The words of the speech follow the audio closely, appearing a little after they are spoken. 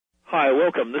Hi,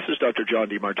 welcome. This is Dr. John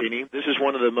DeMartini. This is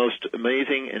one of the most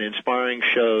amazing and inspiring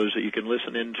shows that you can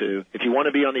listen into. If you want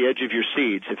to be on the edge of your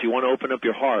seats, if you want to open up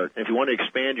your heart, if you want to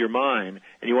expand your mind,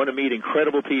 and you want to meet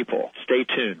incredible people, stay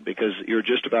tuned because you're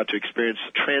just about to experience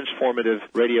a transformative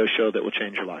radio show that will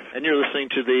change your life. And you're listening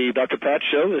to the Dr. Pat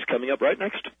Show that's coming up right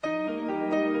next.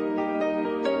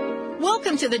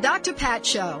 Welcome to the Dr. Pat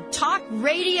Show. Talk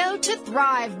radio to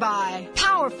thrive by.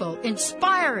 Powerful,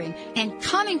 inspiring, and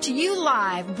coming to you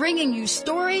live, bringing you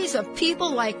stories of people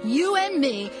like you and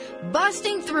me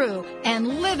busting through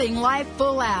and living life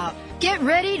full out. Get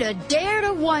ready to dare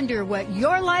to wonder what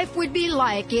your life would be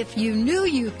like if you knew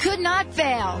you could not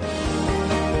fail.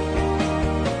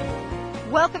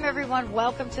 Welcome, everyone.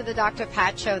 Welcome to the Dr.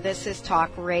 Pat Show. This is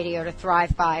Talk Radio to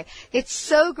Thrive By. It's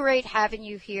so great having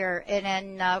you here,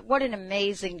 and what an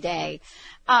amazing day.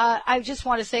 I just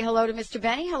want to say hello to Mr.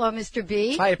 Benny. Hello, Mr.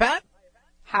 B. Hi, Pat.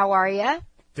 How are you?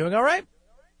 Doing all right.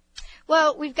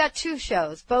 Well, we've got two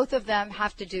shows. Both of them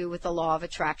have to do with the law of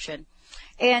attraction,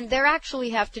 and they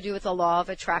actually have to do with the law of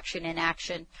attraction in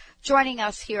action. Joining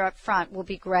us here up front will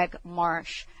be Greg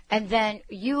Marsh. And then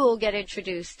you will get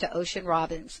introduced to Ocean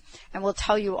Robbins, and we'll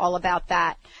tell you all about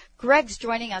that. Greg's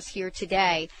joining us here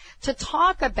today to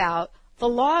talk about the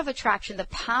law of attraction, the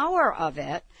power of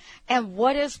it, and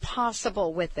what is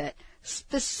possible with it,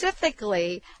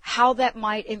 specifically how that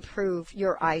might improve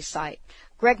your eyesight.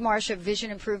 Greg Marsh of Vision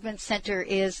Improvement Center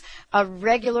is a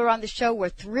regular on the show. We're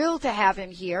thrilled to have him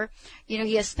here. You know,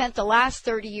 he has spent the last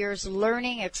 30 years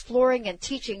learning, exploring, and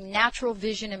teaching natural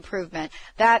vision improvement.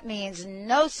 That means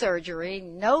no surgery,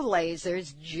 no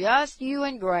lasers, just you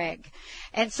and Greg.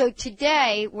 And so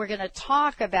today we're going to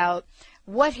talk about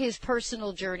what his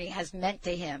personal journey has meant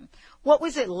to him. What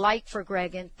was it like for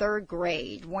Greg in third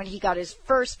grade when he got his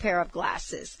first pair of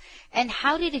glasses? And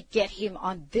how did it get him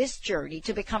on this journey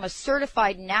to become a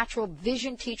certified natural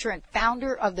vision teacher and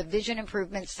founder of the Vision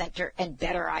Improvement Center and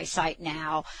Better Eyesight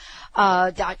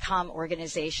Now.com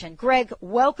organization? Greg,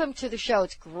 welcome to the show.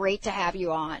 It's great to have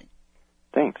you on.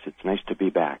 Thanks. It's nice to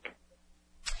be back.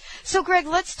 So, Greg,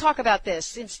 let's talk about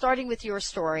this, and starting with your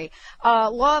story.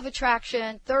 Law of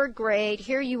attraction, third grade,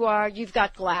 here you are, you've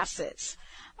got glasses.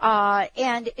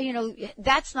 And, you know,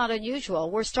 that's not unusual.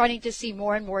 We're starting to see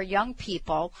more and more young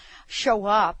people show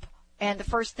up, and the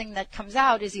first thing that comes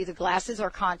out is either glasses or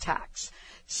contacts.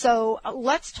 So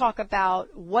let's talk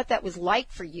about what that was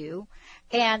like for you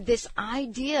and this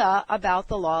idea about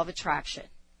the law of attraction.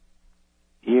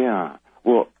 Yeah.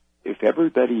 Well, if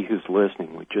everybody who's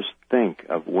listening would just think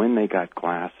of when they got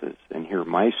glasses and hear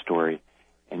my story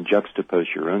and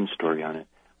juxtapose your own story on it,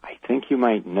 I think you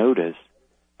might notice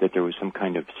that there was some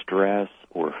kind of stress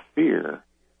or fear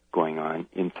going on.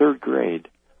 In third grade,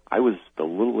 I was the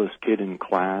littlest kid in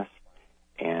class,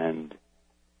 and,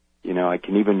 you know, I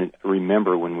can even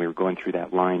remember when we were going through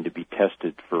that line to be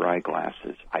tested for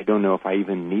eyeglasses. I don't know if I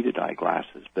even needed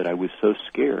eyeglasses, but I was so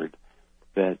scared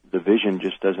that the vision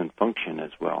just doesn't function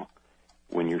as well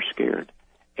when you're scared.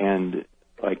 And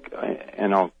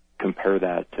I'll compare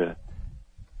that to,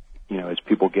 you know, as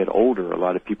people get older, a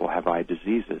lot of people have eye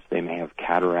diseases. They may have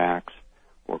cataracts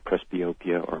or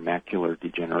presbyopia or macular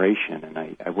degeneration. And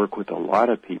I work with a lot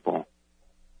of people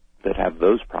that have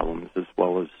those problems as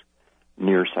well as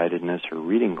nearsightedness or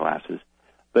reading glasses.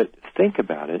 But think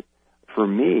about it. For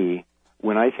me,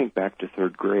 when I think back to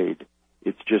third grade,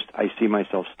 it's just I see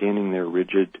myself standing there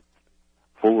rigid,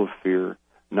 full of fear,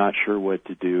 not sure what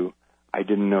to do. I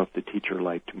didn't know if the teacher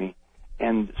liked me.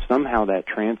 And somehow that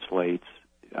translates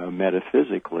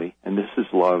metaphysically, and this is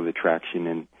law of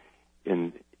attraction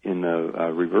in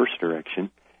the reverse direction.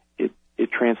 It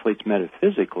translates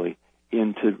metaphysically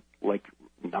into like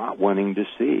not wanting to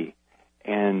see,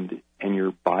 and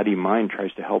your body mind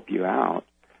tries to help you out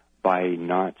by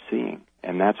not seeing,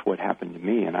 and that's what happened to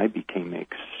me. And I became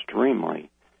extremely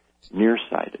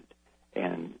nearsighted,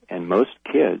 and most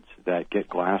kids that get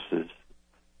glasses,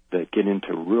 that get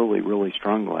into really, really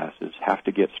strong glasses, have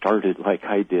to get started like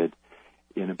I did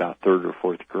in about third or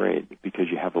fourth grade, because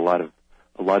you have a lot of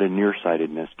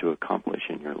nearsightedness to accomplish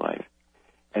in your life.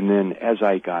 And then as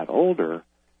I got older,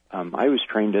 I was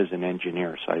trained as an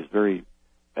engineer, so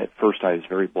at first I was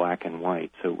very black and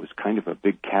white, so it was kind of a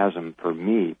big chasm for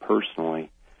me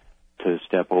personally to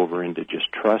step over into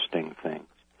just trusting things.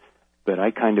 But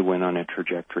I kind of went on a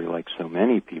trajectory like so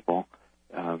many people.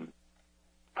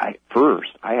 I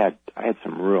had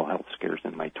some real health scares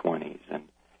in my 20s,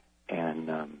 and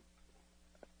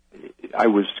I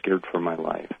was scared for my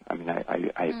life. I mean,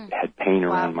 I had pain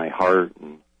around my heart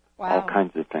and all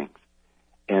kinds of things.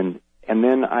 And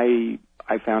then I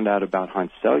found out about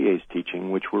Hans Selye's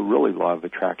teaching, which were really law of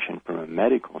attraction from a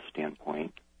medical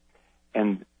standpoint.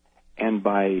 And And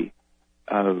by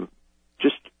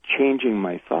just changing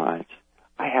my thoughts,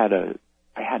 I had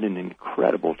an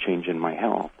incredible change in my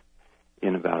health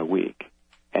in about a week,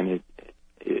 and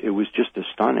it was just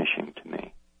astonishing to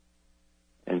me.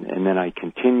 And then I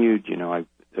continued.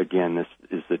 Again, this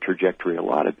is the trajectory a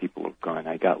lot of people have gone.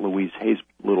 I got Louise Hay's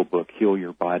little book, Heal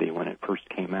Your Body, when it first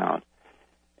came out.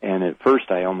 And at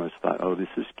first I almost thought, oh, this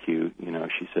is cute.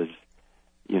 She says,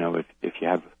 if you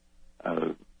have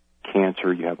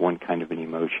cancer, you have one kind of an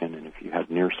emotion. And if you have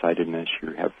nearsightedness,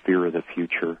 you have fear of the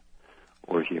future.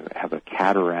 Or if you have a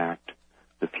cataract,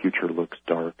 the future looks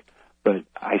dark. But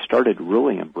I started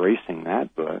really embracing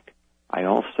that book. I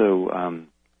also,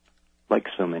 like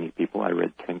so many people, I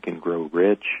read Think and Grow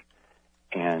Rich,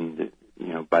 and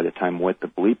by the time What the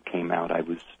Bleep came out, I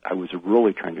was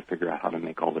really trying to figure out how to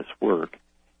make all this work,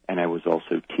 and I was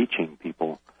also teaching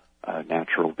people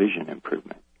natural vision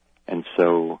improvement. And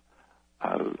so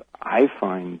I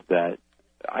find that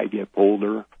I get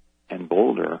bolder and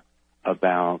bolder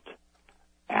about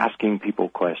asking people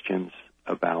questions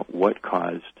about what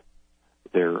caused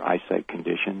their eyesight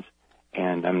conditions.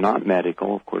 And I'm not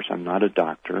medical. Of course, I'm not a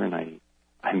doctor, and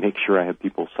I make sure I have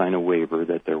people sign a waiver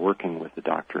that they're working with a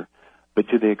doctor. But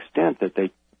to the extent that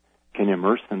they can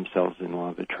immerse themselves in law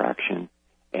of attraction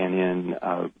and in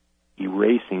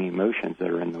erasing emotions that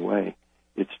are in the way,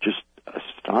 it's just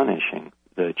astonishing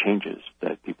the changes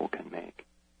that people can make.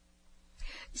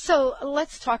 So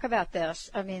let's talk about this.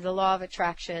 I mean, the law of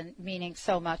attraction meaning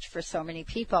so much for so many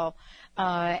people,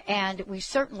 and we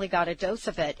certainly got a dose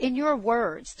of it. In your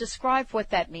words, describe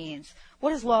what that means.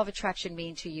 What does law of attraction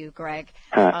mean to you, Greg?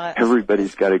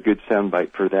 Everybody's got a good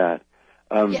soundbite for that.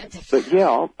 Yeah. But yeah,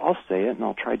 I'll say it, and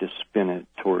I'll try to spin it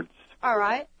towards All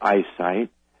right. eyesight.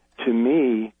 To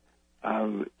me,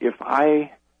 if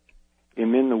I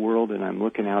am in the world and I'm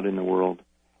looking out in the world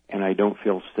and I don't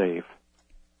feel safe,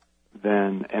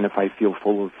 and if I feel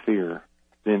full of fear,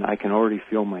 then I can already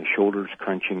feel my shoulders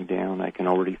crunching down. I can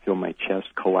already feel my chest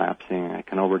collapsing. I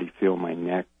can already feel my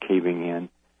neck caving in,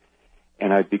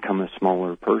 and I've become a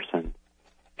smaller person.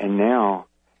 And now,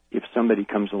 if somebody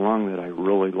comes along that I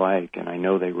really like and I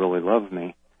know they really love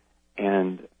me,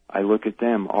 and I look at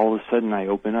them, all of a sudden I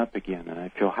open up again and I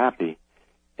feel happy.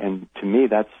 And to me,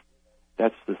 that's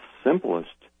the simplest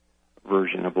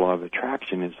version of law of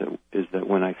attraction, is that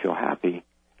when I feel happy,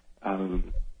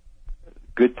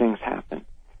 good things happen.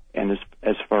 And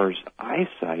as far as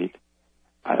eyesight,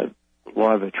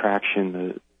 law of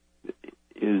attraction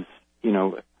is,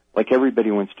 like everybody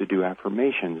wants to do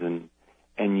affirmations,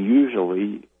 and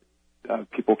usually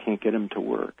people can't get them to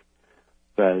work.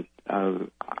 But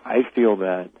I feel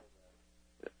that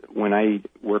when I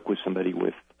work with somebody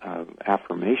with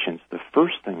affirmations, the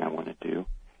first thing I want to do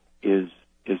is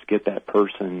get that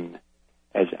person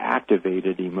as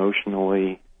activated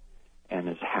emotionally and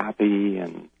as happy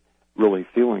and really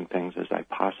feeling things as I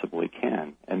possibly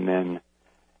can. And then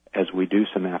as we do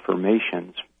some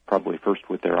affirmations, probably first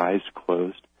with their eyes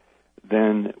closed,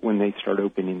 then when they start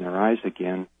opening their eyes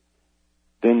again,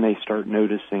 then they start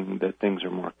noticing that things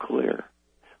are more clear.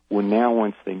 Well, now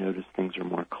once they notice things are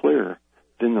more clear,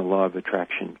 then the law of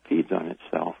attraction feeds on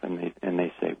itself, and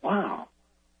they say, wow,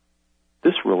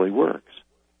 this really works.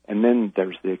 And then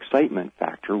there's the excitement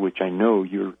factor, which I know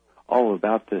you're all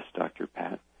about this, Dr.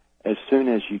 Pat. As soon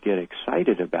as you get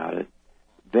excited about it,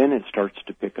 then it starts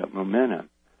to pick up momentum.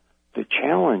 The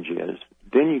challenge is,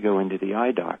 then you go into the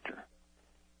eye doctor,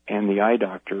 and the eye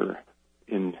doctor,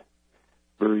 in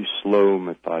very slow,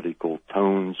 methodical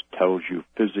tones, tells you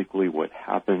physically what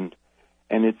happened,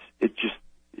 and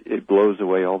it blows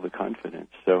away all the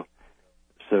confidence. So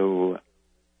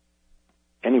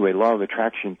anyway, law of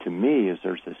attraction to me is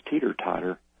there's this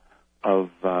teeter-totter of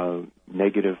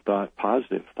negative thought,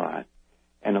 positive thought.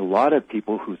 And a lot of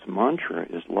people whose mantra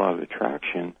is law of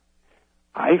attraction,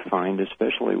 I find,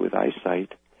 especially with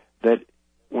eyesight, that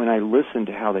when I listen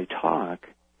to how they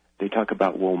talk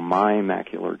about, well, my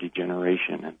macular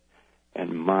degeneration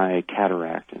and my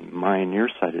cataract and my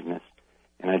nearsightedness.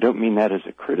 And I don't mean that as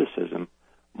a criticism,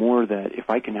 more that if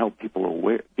I can help people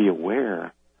be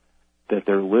aware that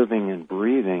they're living and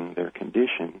breathing their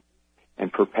condition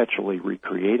and perpetually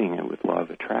recreating it with law of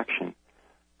attraction,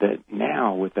 that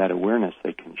now with that awareness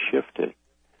they can shift it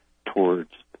towards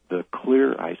the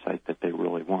clear eyesight that they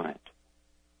really want.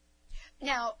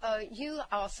 Now, you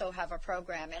also have a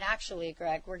program, and actually,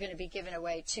 Greg, we're going to be giving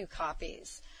away 2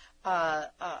 copies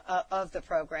of the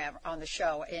program on the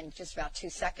show in just about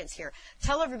 2 seconds here.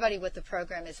 Tell everybody what the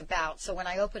program is about, so when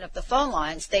I open up the phone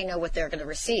lines, they know what they're going to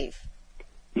receive.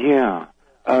 Yeah.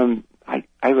 I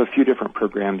have a few different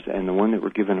programs, and the one that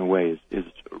we're giving away is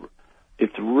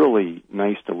it's really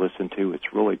nice to listen to.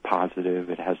 It's really positive.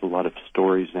 It has a lot of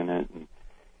stories in it,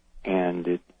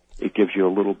 and it gives you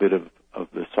a little bit of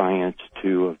the science,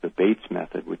 too, of the Bates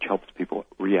method, which helps people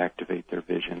reactivate their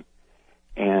vision.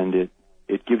 And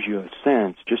it gives you a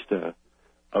sense, just a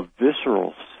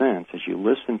visceral sense. As you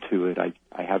listen to it, I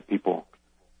have people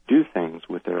do things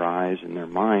with their eyes and their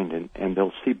mind, and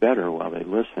they'll see better while they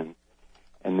listen.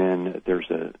 And then there's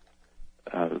a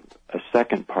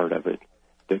second part of it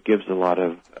that gives a lot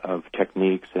of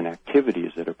techniques and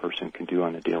activities that a person can do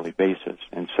on a daily basis.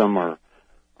 And some are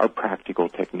practical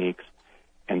techniques,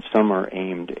 and some are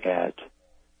aimed at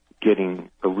getting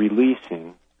or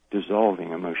releasing,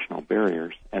 dissolving emotional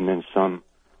barriers. And then some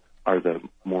are the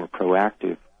more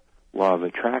proactive law of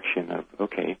attraction of,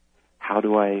 okay, how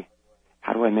do I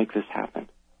make this happen?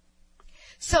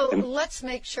 So let's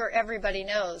make sure everybody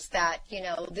knows that,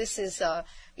 this is,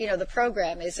 the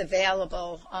program is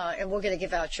available, and we're going to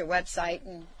give out your website,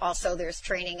 and also there's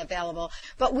training available.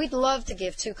 But we'd love to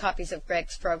give 2 copies of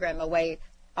Greg's program away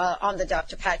on the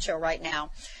Dr. Pat Show right now.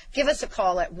 Give us a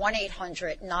call at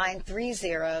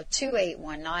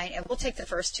 1-800-930-2819, and we'll take the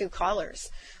first 2 callers.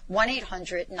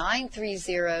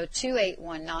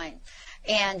 1-800-930-2819.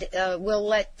 And we'll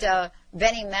let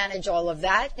Benny manage all of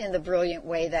that in the brilliant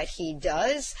way that he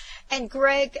does. And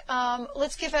Greg,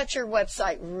 let's give out your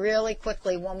website really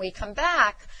quickly. When we come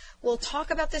back, we'll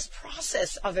talk about this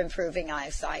process of improving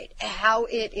eyesight, how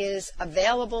it is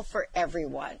available for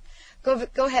everyone. Go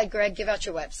ahead, Greg, give out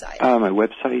your website. My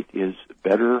website is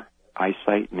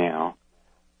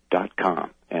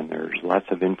betterEyesightNow.com, and there's lots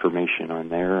of information on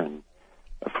there, and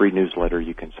a free newsletter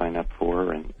you can sign up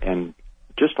for, and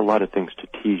just a lot of things to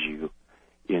tease you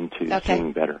into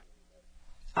seeing better.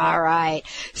 All right.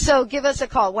 So give us a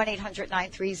call,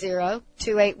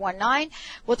 1-800-930-2819.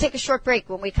 We'll take a short break.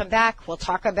 When we come back, we'll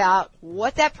talk about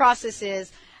what that process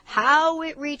is, how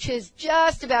it reaches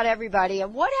just about everybody,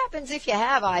 and what happens if you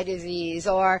have eye disease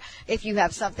or if you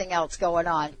have something else going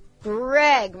on.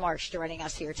 Greg Marsh joining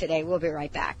us here today. We'll be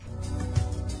right back.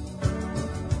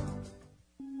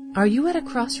 Are you at a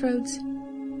crossroads?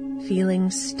 Feeling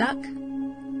stuck?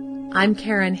 I'm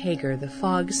Karen Hager, the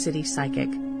Fog City Psychic.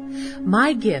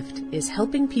 My gift is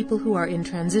helping people who are in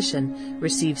transition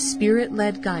receive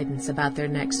spirit-led guidance about their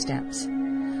next steps.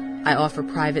 I offer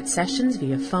private sessions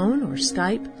via phone or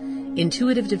Skype,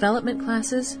 intuitive development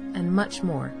classes, and much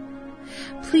more.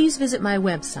 Please visit my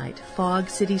website,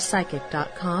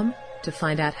 fogcitypsychic.com, to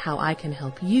find out how I can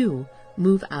help you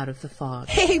move out of the fog.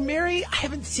 Hey, Mary, I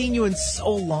haven't seen you in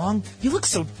so long. You look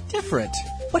so different.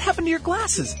 What happened to your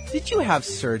glasses? Did you have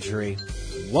surgery?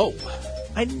 Whoa,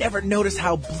 I never noticed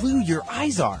how blue your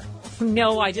eyes are.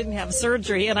 No, I didn't have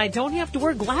surgery, and I don't have to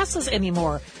wear glasses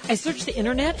anymore. I searched the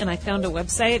internet, and I found a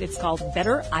website. It's called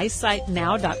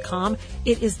bettereyesightnow.com.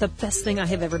 It is the best thing I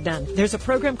have ever done. There's a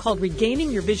program called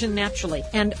Regaining Your Vision Naturally.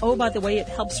 And, oh, by the way, it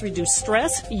helps reduce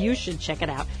stress. You should check it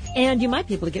out. And you might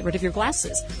be able to get rid of your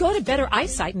glasses. Go to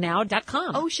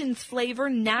bettereyesightnow.com. Ocean's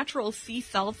Flavor Natural Sea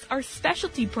Salts are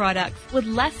specialty products with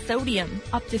less sodium,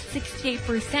 up to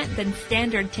 68% than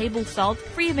standard table salt,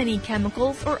 free of any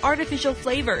chemicals or artificial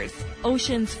flavors.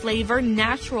 Ocean's Flavor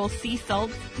Natural Sea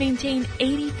Salts maintain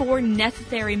 84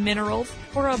 necessary minerals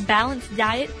for a balanced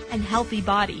diet and healthy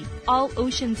body. All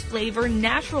Ocean's Flavor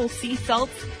Natural Sea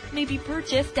Salts may be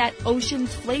purchased at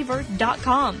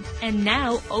oceansflavor.com. And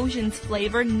now Ocean's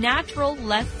Flavor Natural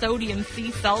Less Sodium Sea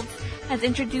Salts has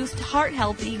introduced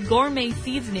heart-healthy gourmet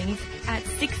seasonings at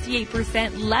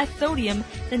 68% less sodium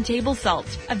than table salt.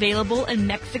 Available in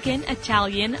Mexican,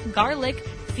 Italian, garlic,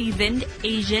 seasoned,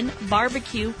 Asian,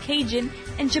 barbecue, Cajun,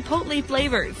 and Chipotle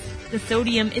flavors. The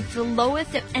sodium is the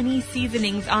lowest of any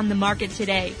seasonings on the market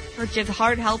today. Purchase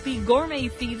heart-healthy gourmet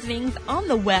seasonings on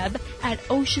the web at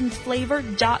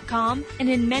oceansflavor.com and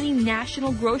in many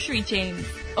national grocery chains.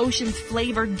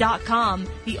 Oceansflavor.com,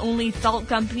 the only salt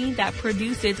company that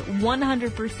produces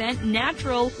 100%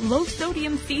 natural,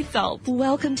 low-sodium sea salt.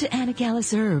 Welcome to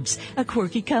Anagallis Herbs, a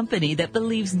quirky company that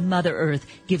believes Mother Earth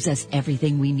gives us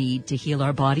everything we need to heal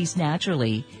our bodies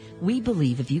naturally. We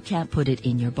believe if you can't put it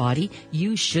in your body,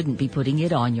 you shouldn't be putting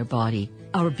it on your body.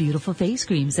 Our beautiful face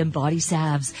creams and body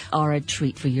salves are a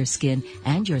treat for your skin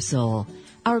and your soul.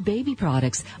 Our baby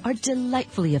products are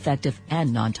delightfully effective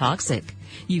and non-toxic.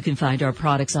 You can find our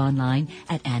products online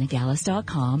at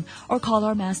anagallis.com or call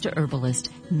our master herbalist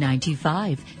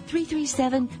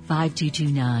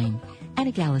 925-337-5229.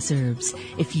 Anagallis Herbs.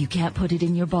 If you can't put it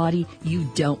in your body, you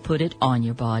don't put it on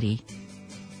your body.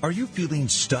 Are you feeling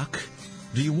stuck?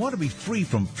 Do you want to be free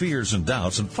from fears and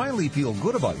doubts and finally feel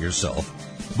good about yourself,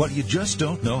 but you just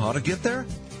don't know how to get there?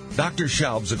 Dr.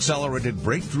 Schaub's Accelerated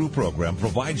Breakthrough Program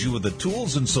provides you with the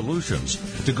tools and solutions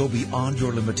to go beyond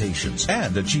your limitations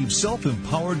and achieve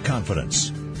self-empowered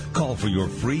confidence. Call for your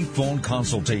free phone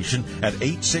consultation at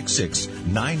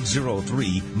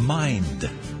 866-903-MIND.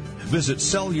 Visit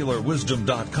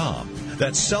cellularwisdom.com.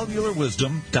 That's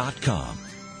cellularwisdom.com.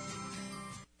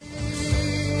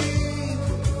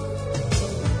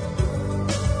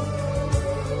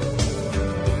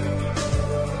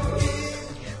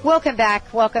 Welcome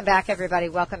back, everybody.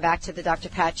 Welcome back to the Dr.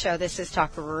 Pat Show. This is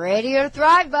Talk Radio to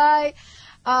Thrive By.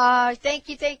 Thank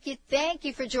you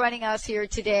for joining us here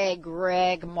today,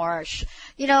 Greg Marsh.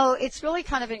 You know, it's really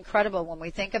kind of incredible when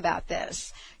we think about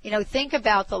this. You know, think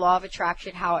about the law of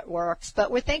attraction, how it works,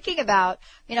 but we're thinking about,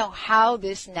 you know, how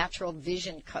this natural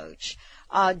vision coach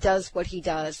does what he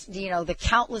does, you know, the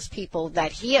countless people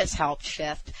that he has helped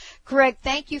shift. Greg,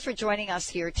 thank you for joining us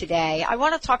here today. I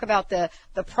want to talk about the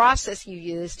process you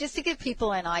use just to give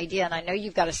people an idea, and I know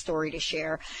you've got a story to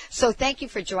share. So thank you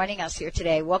for joining us here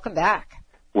today. Welcome back.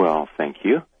 Well, thank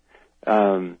you.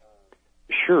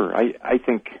 Sure, I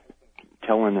think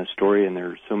telling a story, and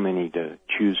there's so many to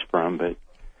choose from, but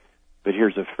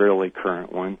here's a fairly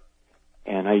current one.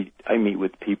 And I meet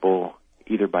with people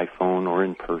either by phone or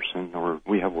in person, or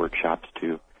we have workshops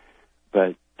too.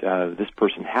 But this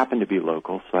person happened to be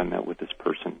local, so I met with this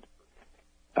person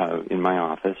in my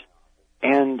office.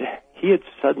 And he had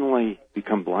suddenly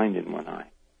become blind in one eye.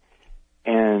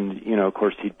 And, you know, of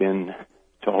course, he'd been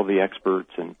to all the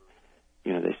experts, and,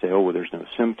 you know, they say, oh, well, there's no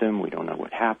symptom. We don't know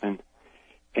what happened.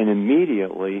 And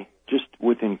immediately, just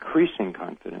with increasing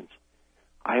confidence,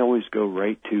 I always go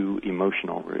right to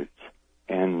emotional roots.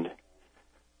 And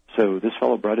so this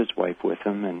fellow brought his wife with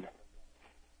him,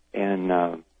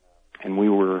 and we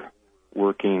were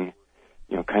working,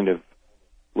 you know, kind of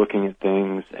looking at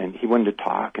things, and he wanted to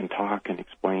talk and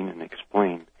explain and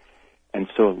explain. And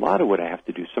so a lot of what I have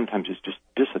to do sometimes is just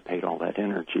dissipate all that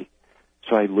energy.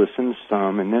 So I listen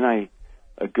some, and then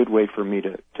a good way for me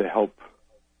to help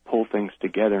pull things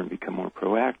together and become more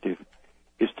proactive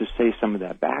is to say some of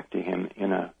that back to him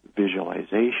in a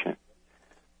visualization.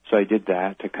 So I did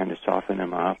that to kind of soften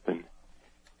him up, and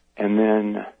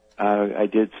then I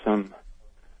did some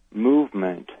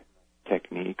movement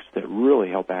techniques that really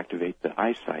help activate the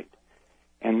eyesight.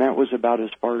 And that was about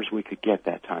as far as we could get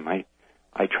that time. I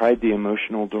tried the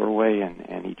emotional doorway,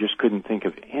 and he just couldn't think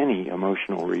of any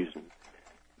emotional reason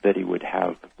that he would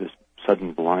have this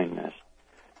sudden blindness.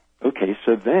 Okay,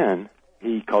 so then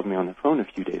he called me on the phone a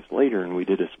few days later, and we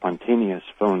did a spontaneous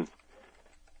phone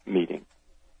meeting.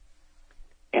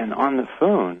 And on the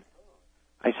phone,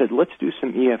 I said, let's do some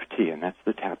EFT, and that's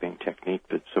the tapping technique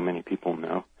that so many people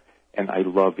know, and I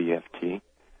love EFT.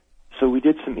 So we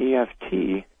did some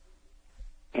EFT,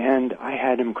 and I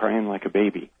had him crying like a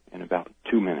baby in about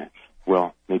 2 minutes.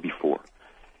 Well, maybe 4.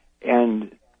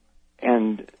 And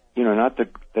you know, not that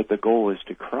the goal is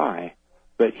to cry,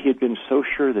 but he had been so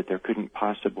sure that there couldn't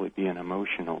possibly be an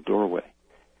emotional doorway.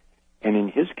 And in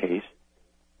his case,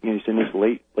 you know, he's in his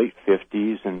late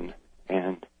 50s, and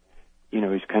you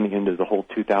know, he's kind of into the whole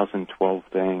 2012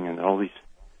 thing, and all these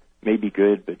maybe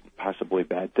good but possibly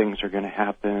bad things are going to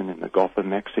happen, and the Gulf of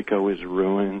Mexico is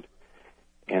ruined,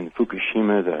 and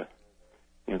Fukushima,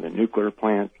 the nuclear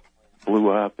plant blew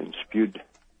up and spewed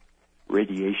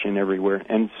radiation everywhere.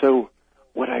 And so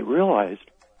what I realized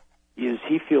is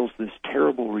he feels this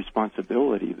terrible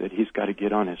responsibility that he's got to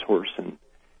get on his horse and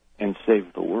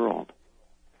save the world.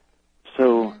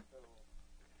 So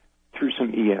through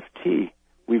some EFT,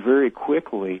 we very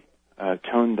quickly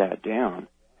toned that down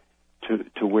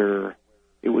to where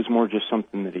it was more just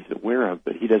something that he's aware of,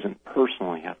 but he doesn't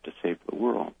personally have to save the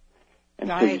world. And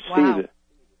right. So you see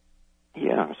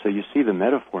so you see the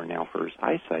metaphor now for his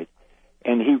eyesight.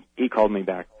 And he called me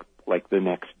back like the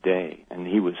next day, and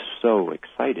he was so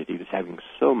excited. He was having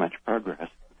so much progress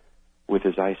with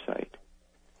his eyesight.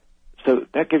 So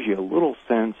that gives you a little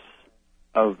sense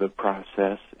of the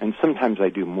process, and sometimes I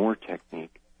do more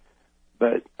technique.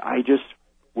 But I just,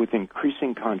 with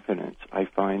increasing confidence, I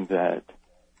find that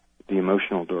the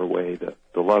emotional doorway,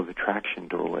 the law of attraction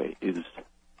doorway, it's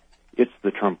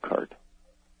the trump card.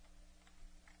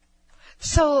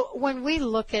 So when we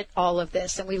look at all of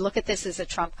this, and we look at this as a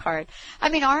trump card, I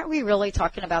mean, aren't we really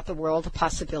talking about the world of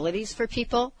possibilities for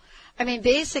people? I mean,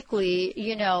 basically,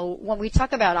 you know, when we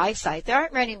talk about eyesight, there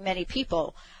aren't many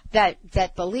people that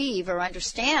believe or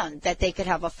understand that they could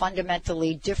have a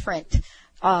fundamentally different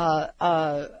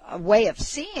a way of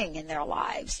seeing in their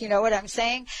lives. You know what I'm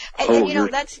saying? And you know,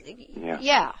 that's,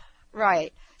 yeah,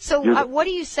 right. So what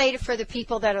do you say for the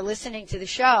people that are listening to the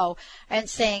show and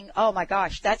saying, oh, my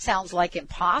gosh, that sounds like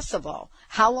impossible.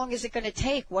 How long is it going to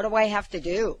take? What do I have to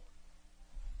do?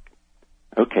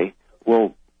 Okay.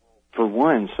 Well, for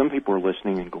one, some people are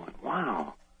listening and going,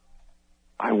 wow,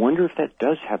 I wonder if that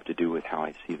does have to do with how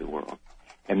I see the world.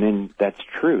 And then that's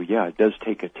true. Yeah, it does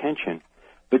take attention.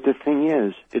 But the thing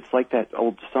is, it's like that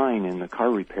old sign in the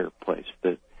car repair place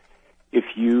that if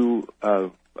you,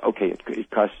 it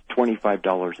costs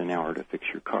 $25 an hour to fix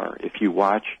your car. If you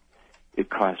watch, it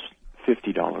costs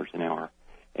 $50 an hour.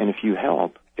 And if you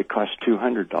help, it costs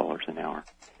 $200 an hour.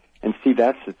 And see,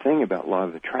 that's the thing about law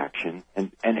of attraction,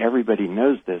 and everybody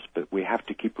knows this, but we have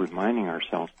to keep reminding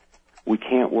ourselves, we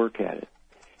can't work at it.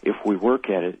 If we work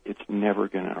at it, it's never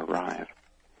going to arrive.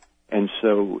 And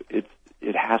so it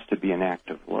has to be an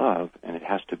act of love, and it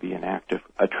has to be an act of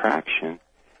attraction,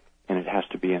 and it has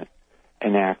to be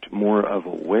an act more of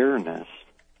awareness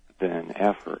than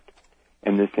effort.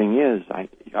 And the thing is,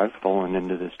 I've fallen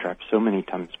into this trap so many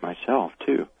times myself,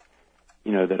 too,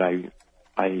 that I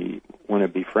want to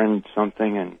befriend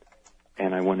something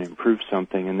and I want to improve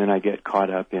something, and then I get caught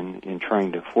up in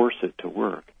trying to force it to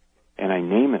work. And I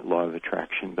name it law of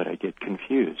attraction, but I get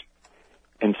confused.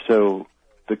 And so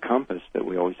the compass that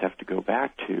we always have to go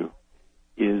back to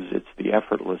it's the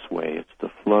effortless way, it's the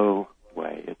flow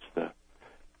way, it's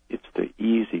the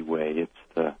easy way, it's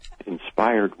the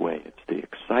inspired way, it's the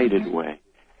excited way,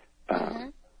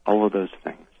 all of those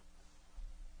things.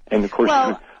 And of course,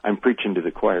 I'm preaching to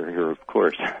the choir here, of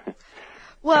course.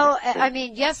 Well, I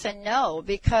mean, yes and no,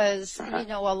 because,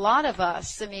 a lot of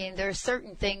us, there are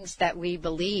certain things that we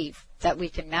believe that we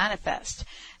can manifest.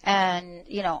 And,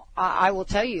 I will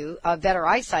tell you, better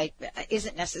eyesight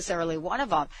isn't necessarily one of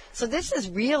them. So this is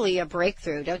really a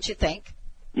breakthrough, don't you think?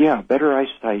 Yeah, better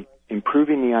eyesight,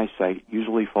 improving the eyesight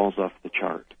usually falls off the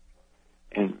chart.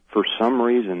 And for some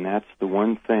reason, that's the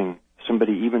one thing,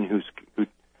 somebody even who's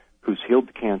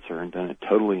healed cancer and done it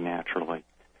totally naturally,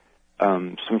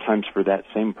 sometimes for that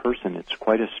same person, it's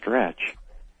quite a stretch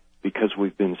because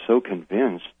we've been so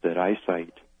convinced that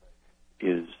eyesight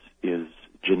is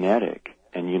genetic.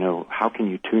 And, how can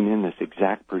you tune in this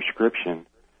exact prescription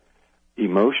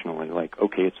emotionally? Like,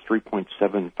 okay, it's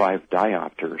 3.75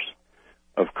 diopters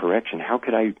of correction. How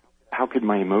could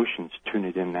my emotions tune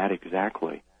it in that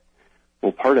exactly?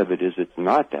 Well, part of it is it's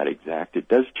not that exact. It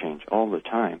does change all the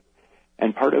time.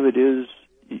 And part of it is,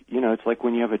 it's like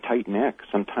when you have a tight neck.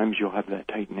 Sometimes you'll have that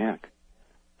tight neck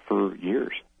for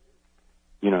years,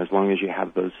 as long as you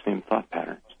have those same thought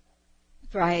patterns.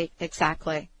 Right,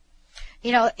 exactly.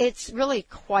 It's really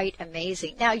quite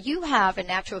amazing. Now, you have a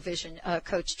natural vision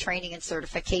coach training and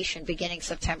certification beginning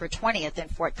September 20th in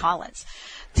Fort Collins.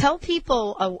 Tell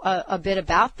people a bit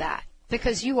about that,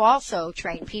 because you also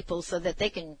train people so that they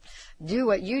can do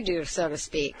what you do, so to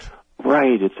speak.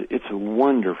 Right. It's a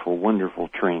wonderful, wonderful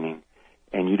training,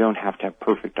 and you don't have to have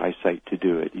perfect eyesight to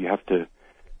do it. You have to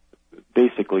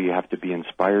be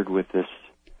inspired with this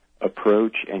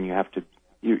approach, and you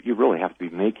really have to be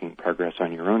making progress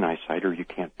on your own eyesight, or you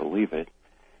can't believe it.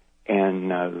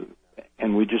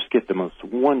 And we just get the most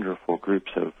wonderful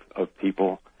groups of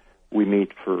people. We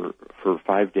meet for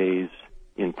 5 days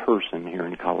in person here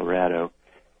in Colorado,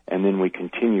 and then we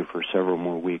continue for several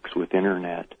more weeks with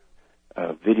internet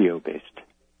video-based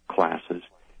classes.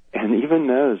 And even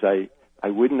those, I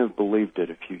wouldn't have believed it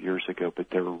a few years ago, but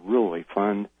they're really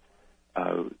fun.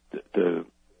 Our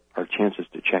chances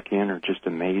to check in are just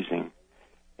amazing.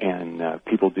 And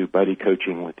people do buddy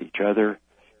coaching with each other,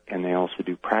 and they also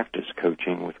do practice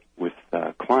coaching with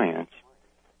clients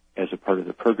as a part of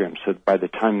the program. So by the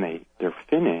time they're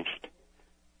finished,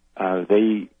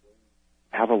 they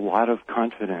have a lot of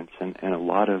confidence and a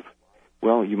lot of,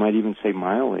 well, you might even say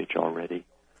mileage already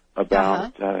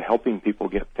about helping people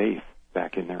get faith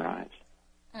back in their eyes.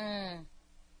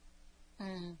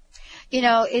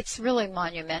 It's really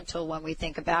monumental when we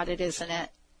think about it, isn't it?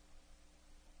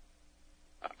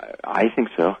 I think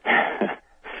so.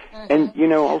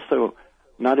 And, also,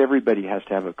 not everybody has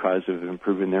to have a cause of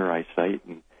improving their eyesight.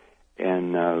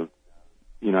 And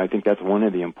I think that's one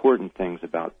of the important things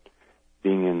about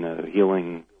being in the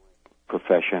healing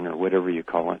profession, or whatever you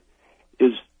call it,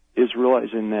 is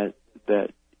realizing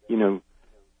that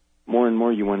more and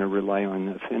more you want to rely on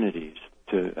affinities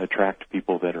to attract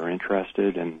people that are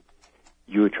interested, and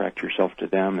you attract yourself to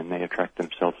them, and they attract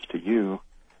themselves to you.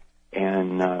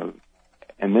 And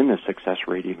then the success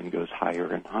rate even goes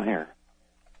higher and higher.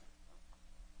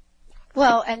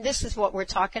 Well, and this is what we're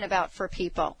talking about for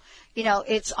people.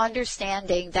 It's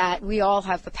understanding that we all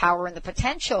have the power and the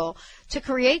potential to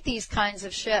create these kinds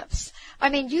of shifts.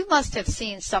 You must have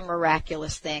seen some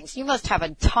miraculous things. You must have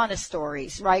a ton of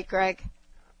stories, right, Greg?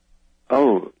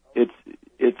 Oh,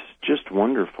 it's just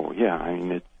wonderful. Yeah,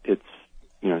 it's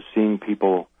seeing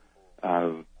people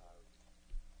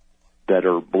that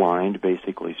are blind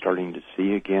basically starting to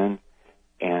see again,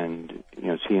 and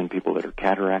seeing people that are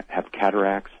have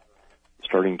cataracts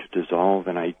starting to dissolve.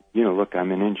 And look,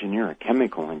 I'm an engineer, a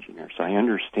chemical engineer, so I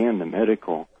understand the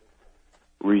medical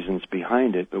reasons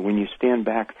behind it. But when you stand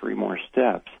back 3 more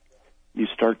steps, you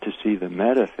start to see the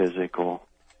metaphysical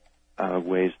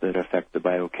ways that affect the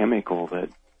biochemical. That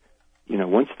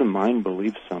once the mind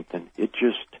believes something,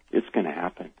 it's going to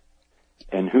happen.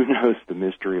 And who knows the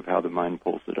mystery of how the mind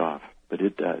pulls it off, but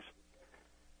it does.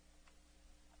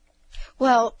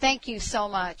 Well, thank you so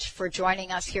much for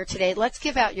joining us here today. Let's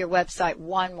give out your website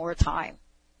one more time.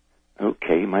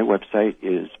 Okay, my website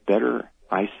is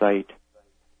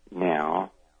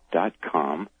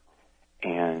betterEyesightNow.com.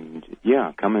 And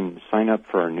come and sign up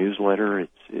for our newsletter.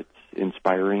 It's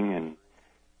inspiring and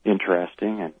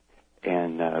interesting,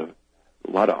 and a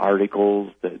lot of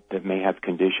articles that may have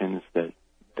conditions that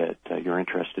you're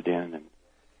interested in,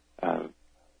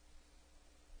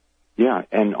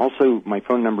 and also my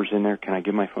phone number's in there. Can I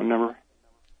give my phone number?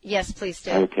 Yes, please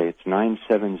do. Okay, it's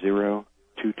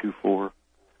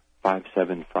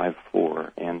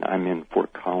 970-224-5754, and I'm in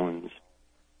Fort Collins,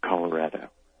 Colorado.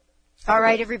 All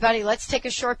right, everybody, let's take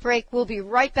a short break. We'll be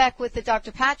right back with the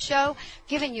Dr. Pat Show,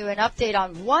 giving you an update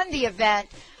on the event.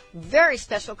 Very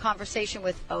special conversation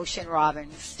with Ocean Robin.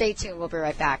 Stay tuned. We'll be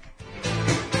right back.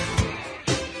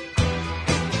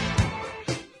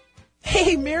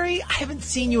 Hey, Mary, I haven't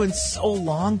seen you in so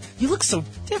long. You look so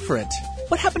different.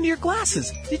 What happened to your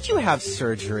glasses? Did you have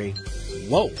surgery?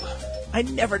 Whoa, I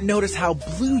never noticed how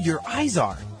blue your eyes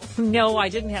are. No, I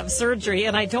didn't have surgery,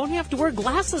 and I don't have to wear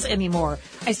glasses anymore.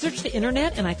 I searched the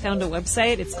internet, and I found a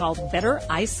website. It's called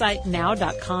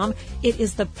BetterEyesightNow.com. It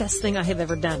is the best thing I have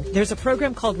ever done. There's a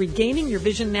program called Regaining Your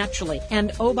Vision Naturally.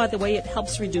 And, oh, by the way, it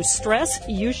helps reduce stress.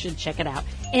 You should check it out.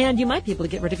 And you might be able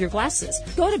to get rid of your glasses.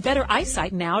 Go to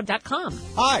BetterEyesightNow.com.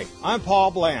 Hi, I'm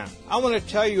Paul Bland. I want to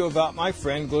tell you about my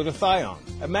friend glutathione.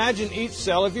 Imagine each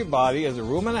cell of your body as a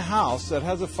room in a house that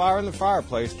has a fire in the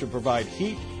fireplace to provide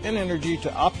heat and energy to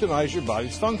optimize your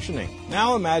body's functioning.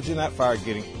 Now imagine that fire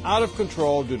getting out of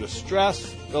control due to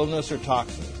stress, illness, or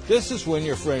toxins. This is when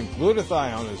your friend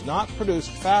glutathione is not produced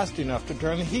fast enough to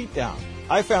turn the heat down.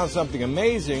 I found something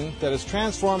amazing that has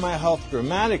transformed my health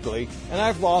dramatically, and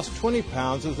I've lost 20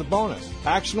 pounds as a bonus.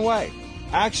 Action Way.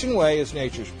 Action Way is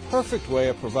nature's perfect way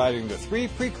of providing the 3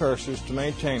 precursors to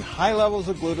maintain high levels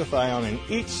of glutathione in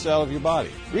each cell of your body.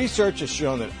 Research has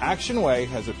shown that Action Way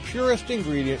has the purest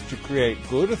ingredients to create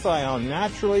glutathione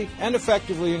naturally and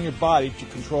effectively in your body to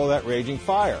control that raging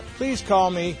fire. Please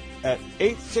call me at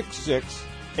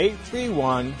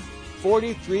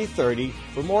 866-831-4330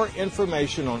 for more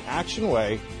information on Action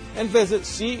Way, and visit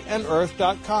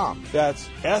seaandearth.com. That's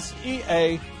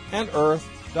SEA and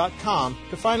Earth.com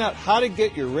to find out how to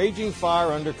get your raging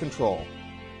fire under control.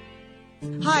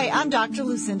 Hi, I'm Dr.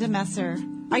 Lucinda Messer.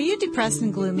 Are you depressed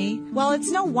and gloomy? Well, it's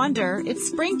no wonder. It's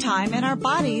springtime and our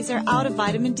bodies are out of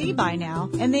vitamin D by now,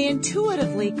 and they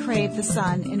intuitively crave the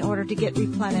sun in order to get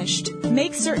replenished.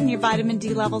 Make certain your vitamin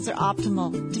D levels are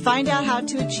optimal. To find out how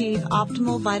to achieve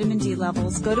optimal vitamin D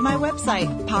levels, go to my website,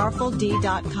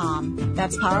 PowerfulD.com.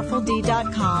 That's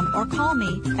PowerfulD.com, or call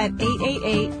me at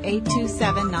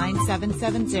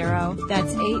 888-827-9770.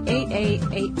 That's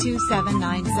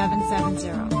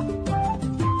 888-827-9770.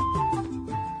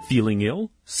 Feeling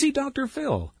ill? See Dr.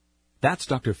 Phil. That's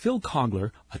Dr. Phil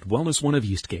Cogler at Wellness One of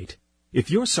Eastgate.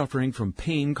 If you're suffering from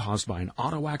pain caused by an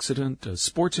auto accident, a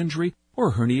sports injury, or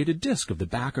a herniated disc of the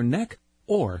back or neck,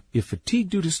 or if fatigue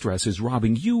due to stress is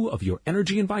robbing you of your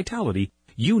energy and vitality,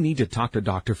 you need to talk to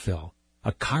Dr. Phil,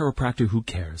 a chiropractor who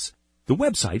cares. The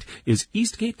website is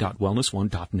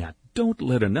eastgate.wellness1.net. Don't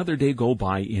let another day go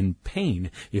by in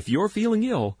pain. If you're feeling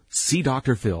ill, see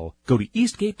Dr. Phil. Go to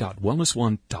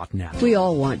eastgate.wellness1.net. We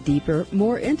all want deeper,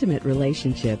 more intimate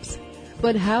relationships.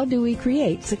 But how do we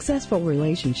create successful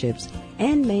relationships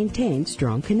and maintain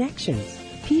strong connections?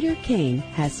 Peter Kane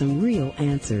has some real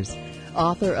answers.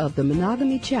 Author of The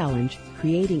Monogamy Challenge,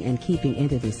 Creating and Keeping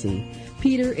Intimacy,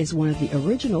 Peter is one of the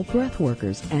original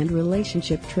breathworkers and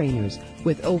relationship trainers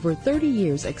with over 30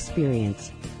 years'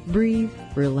 experience. Breathe,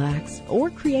 relax, or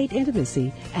create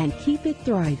intimacy and keep it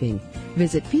thriving.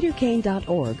 Visit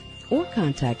peterkane.org or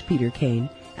contact Peter Kane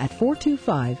at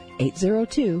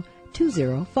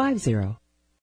 425-802-2050.